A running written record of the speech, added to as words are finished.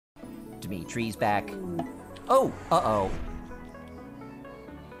Dimitri's back. Oh, uh-oh.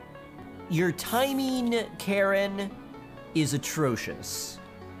 Your timing, Karen, is atrocious.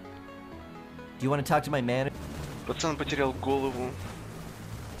 Do you want to talk to my manager? Пацан потерял голову.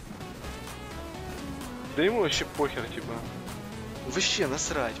 Да ему вообще похер, типа. Вообще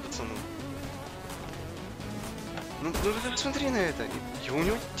насрать, пацану. Ну ты посмотри на это. И у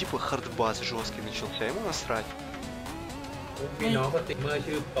него типа хардбас жесткий начался, ему насрать. พี่น้องก็ติดเมื่อ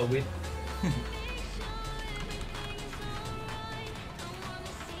ชื่อประวิตร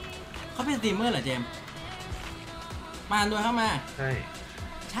เขาเป็นสตรีมเมอร์เหรอเจมส์มาด้วยเข้ามา ใช่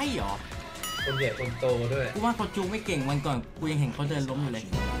ใช่เหรอ คนใหญ่คนโตด้วย กูว่าเขาจูงไม่เก่งวันก่อนกูยังเห็นเขาเดินล้มอยู่เลย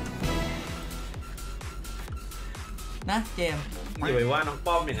นะเจมส์ อย่าไปว่าน้อง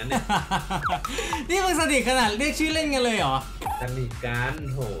ป้อมอย่างนั้นเนี่ย นี่มึงสนิทขนาดเรียกชื่อเล่นกันเลยเหรอ สนิทกัน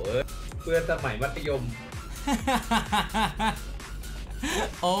โหเพื่อนสมัยมัธยม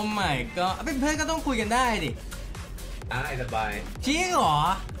โอ้ my god เป็นเพื่อนก็ต้องคุยกันได้ดิ ได้สบาย จริงเหรอ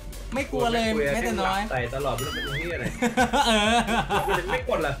ไม่กลัวเลยแม้แต่น้อย ใส่ตลอดไม่ต้องเป็นที่อะไร เออ ไม่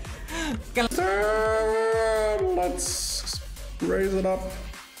กดเหรอ Let's raise it up.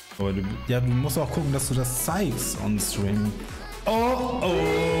 Aber ja, du musst auch gucken, dass du das zeigst on stream. Oh,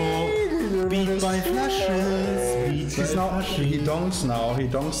 beat by flashes. He donks now. He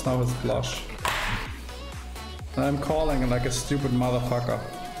donks now with blush. And I'm calling like a stupid motherfucker.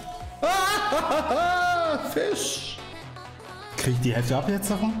 Fish. Krieg ich die Hälfte ab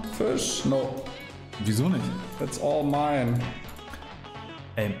jetzt davon? Fish? No. Wieso nicht? It's all mine.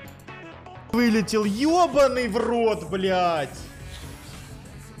 Ey. Вылетел, ёбаный в рот, блядь!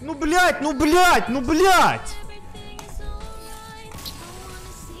 Ну, блядь, ну, блядь, ну, блядь!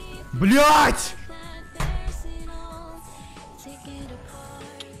 Блядь!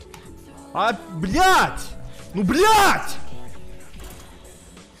 А, блядь! Ну, блядь!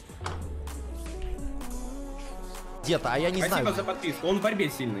 Где-то, а я не знаю. Спасибо за подписку, он в борьбе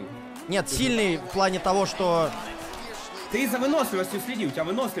сильный. Нет, сильный в плане того, что... Ты за выносливостью следи, у тебя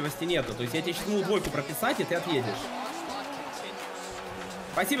выносливости нету. То есть я тебе сейчас могу двойку прописать, и ты отъедешь.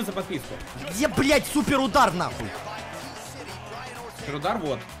 Спасибо за подписку. Где, блядь, супер удар нахуй? Супер удар,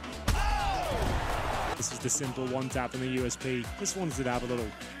 вот. This is the simple one tap in the USP. This one did have a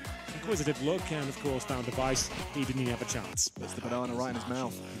little inquisitive look and of course found device. He didn't even have a chance. There's the banana right in his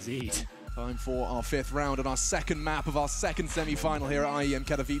mouth. Indeed. Time for our fifth round and our second map of our second semi-final here at IEM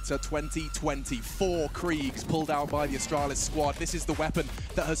Katowice 2024. Kriegs pulled out by the Astralis squad. This is the weapon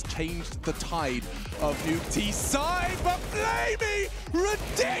that has changed the tide of Nuke T-side, but Flamey,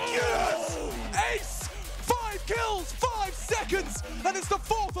 ridiculous! Ace, 5 kills, 5 seconds, and it's the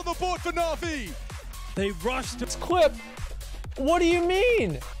 4th on the board for Na'Vi. They rushed It's clip! What do you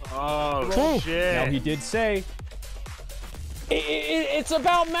mean? Oh shit. Now he did say... It's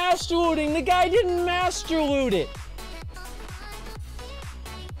about master looting. The guy didn't master loot it.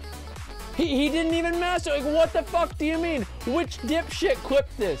 He didn't even master. Like, what the fuck do you mean? Which dipshit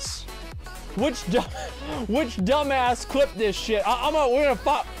clipped this? Which dumbass clipped this shit? We're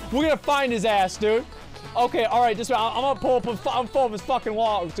gonna find his ass, dude. Okay, all right. Just I'm gonna pull up his fucking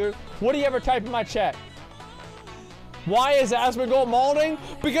wallet, dude. What do you ever type in my chat? Why is Asmongold molding?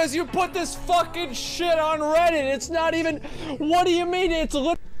 Because you put this fucking shit on Reddit. It's not even. What do you mean? It's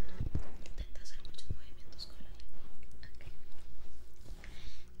literally.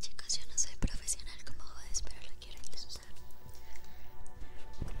 Chicos, yo no soy profesional como jodes, pero la quiero intentar.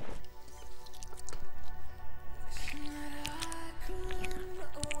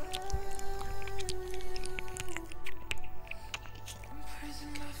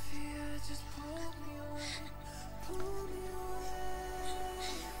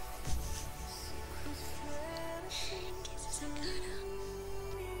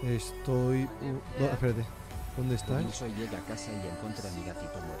 Estoy... No, espérate. ¿Dónde estás? Yo llega a casa y encuentra a mi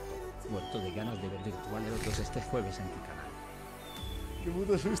gatito muerto. Muerto de ganas de ver Virtual Eros este jueves en tu canal. Qué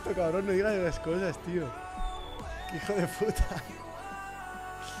puto susto, cabrón. No digas las cosas, tío. Qué hijo de puta.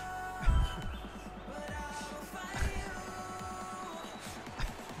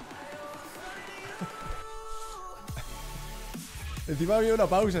 Encima había una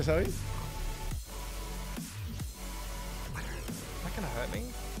pausa, ¿sabes? That gonna hurt me.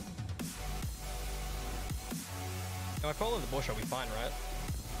 If I fall in the bush, I'll be fine, right?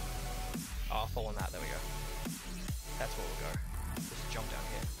 Oh, I'll fall on that. There we go. That's where we'll go. Just jump down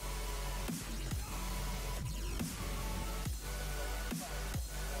here.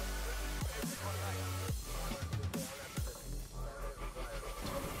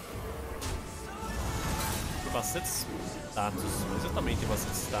 Bastante status, exatamente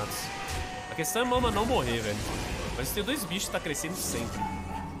bastante status. A questão é Mama não morrer, velho. Mas tem dois bichos que tá crescendo sempre.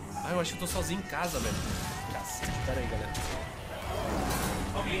 Ah, eu acho que eu tô sozinho em casa, velho. Cacete, pera aí, galera.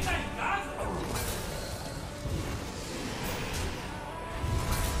 Alguém tá em casa?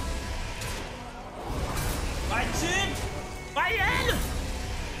 Vai, time! Vai, ele!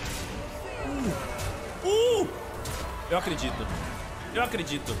 Eu acredito. Eu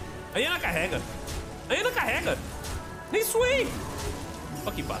acredito. A Ana carrega. A Ana carrega. Nem suei.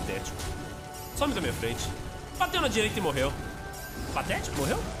 Olha que patético. Some da minha frente. Bateu na direita e morreu. Patético?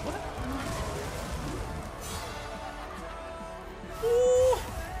 Morreu? Morreu.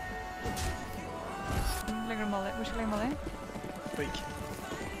 Lägger du Molly? Var ska jag lägga Molly? Fake.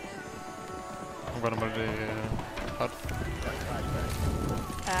 I'm gonna Molly hard.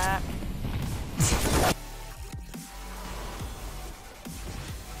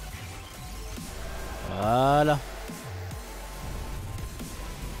 Voilà.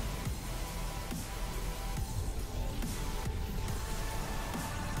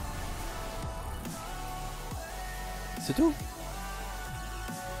 C'est tout.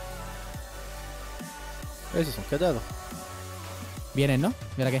 Esos son cadavres. Vienen, ¿no?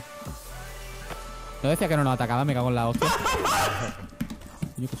 ¿Y ahora qué? No decía que no nos atacaba, me cago en la hostia.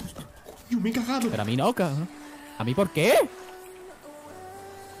 Coño, qué susto. Yo me he cagado. Pero a mí no, cabrón. ¿A mí por qué?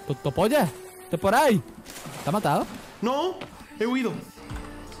 ¡Tonto polla! ¿Estás por ahí? ¿Te ha matado? No, he huido.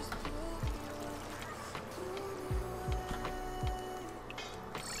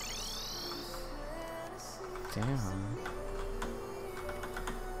 Damn.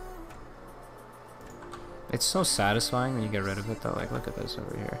 It's so satisfying when you get rid of it though, like look at this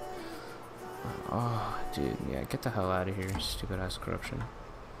over here. Oh, dude, yeah, get the hell out of here, stupid ass corruption.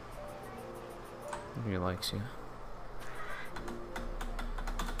 Nobody likes you.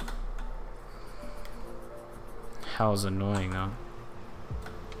 Hell's annoying though.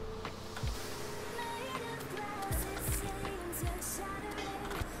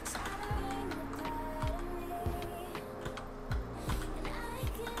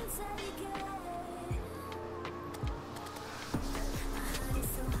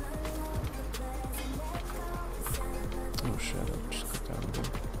 Oh shit, I just clicked out of here.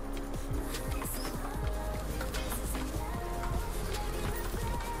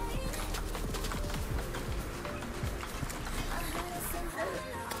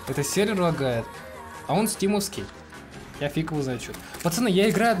 Это сервер лагает, а он стимовский. Я фиг его знает что. Пацаны, я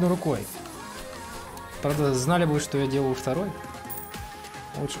играю одной рукой. Правда, знали бы, что я делаю второй.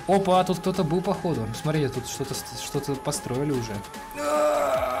 Лучше. Опа, тут кто-то был походу. Смотри, тут что-то построили уже.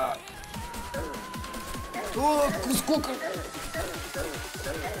 О, сколько?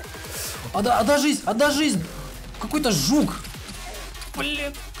 Отда жизнь! Какой-то жук!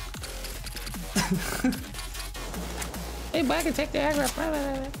 Блин! Hey, back and take the aggro.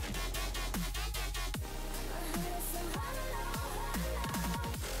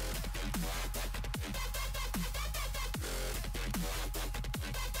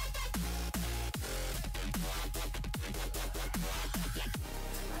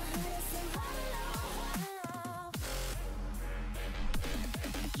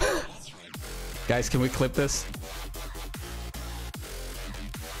 Guys, can we clip this?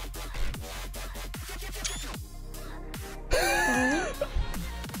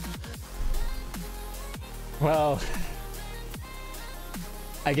 Well,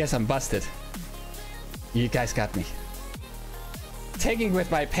 I guess I'm busted. You guys got me. Taking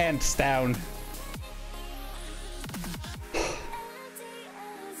with my pants down.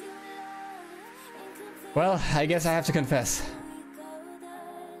 Well, I guess I have to confess.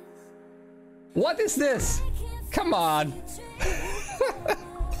 What is this? Come on.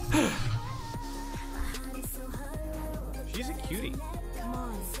 She's a cutie.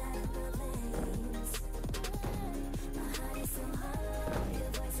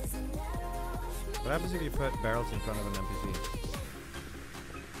 What happens if you put barrels in front of an NPC?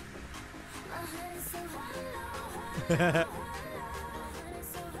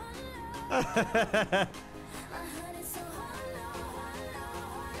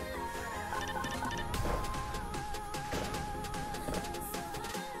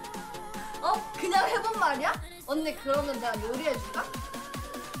 그냥 해본 말이야? 언니 그러면 내가 요리해줄까?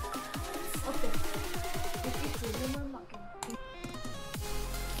 어때? 있겠지, 해물 맛.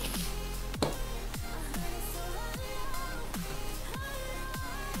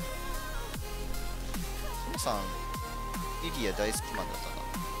 さん、リリア大好きマンだったな。よ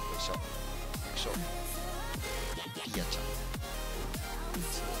いしょ。よいしょ。リアちゃん。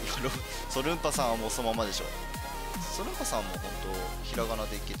ソルンパさんはもうそのままでしょ。ソルンパさんも本当ひらがな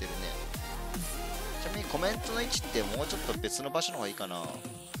でいけてるね。ちなみにコメントの位置ってもうちょっと別の場所の方がいいかな。ど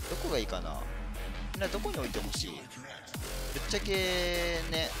こがいいかな。みんなどこに置いてほしい。ぶっちゃけ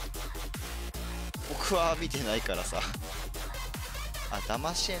ね。僕は見てないからさ。あ、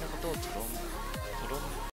騙し絵のことをトロン